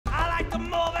to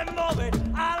move it, move it.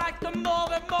 I like to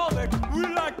move it, move it. We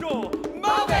like to move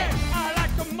it. I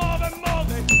like to move it,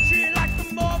 move it. She like to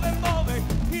move it, move it.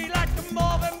 He like to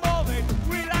move it, move it.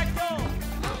 We like to.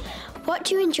 What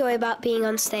do you enjoy about being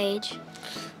on stage?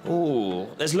 Ooh,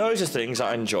 there's loads of things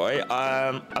I enjoy.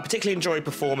 I particularly enjoy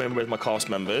performing with my cast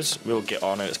members. We all get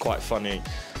on and it's quite funny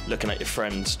looking at your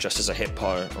friends dressed as a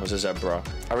hippo or as a zebra.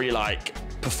 I really like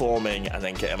performing and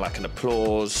then getting like an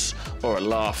applause or a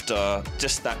laughter.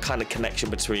 Just that kind of connection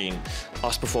between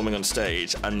us performing on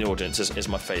stage and the audience is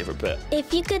my favourite bit.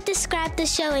 If you could describe the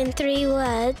show in 3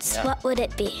 words, what would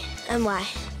it be and why?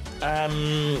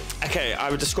 Okay, I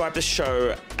would describe the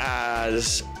show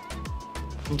as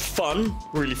fun,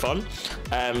 really fun,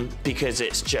 because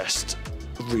it's just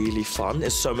really fun.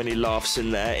 There's so many laughs in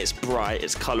there. It's bright,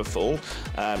 it's colourful,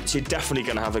 so you're definitely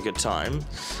going to have a good time.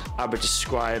 I would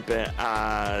describe it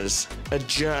as a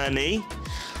journey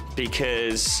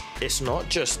because it's not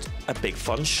just a big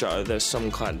fun show. There's some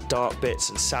kind of dark bits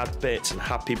and sad bits and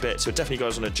happy bits, so it definitely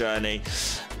goes on a journey,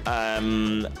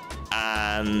 and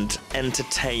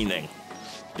entertaining.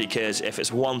 Because if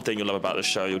it's one thing you love about the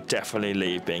show, you'll definitely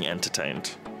leave being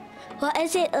entertained. What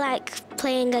is it like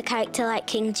playing a character like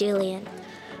King Julian?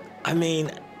 I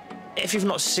mean, if you've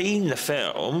not seen the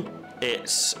film,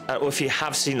 or if you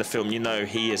have seen the film, you know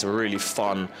he is a really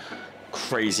fun,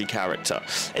 crazy character.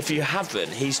 If you haven't,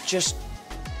 he's just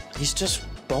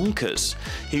bonkers.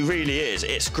 He really is.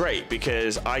 It's great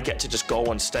because I get to just go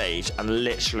on stage and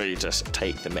literally just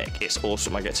take the mick. It's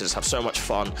awesome. I get to just have so much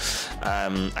fun.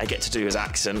 I get to do his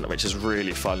accent, which is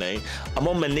really funny. I'm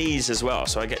on my knees as well,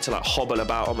 so I get to like hobble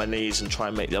about on my knees and try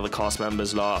and make the other cast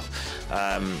members laugh.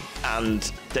 And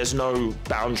there's no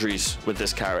boundaries with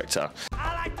this character.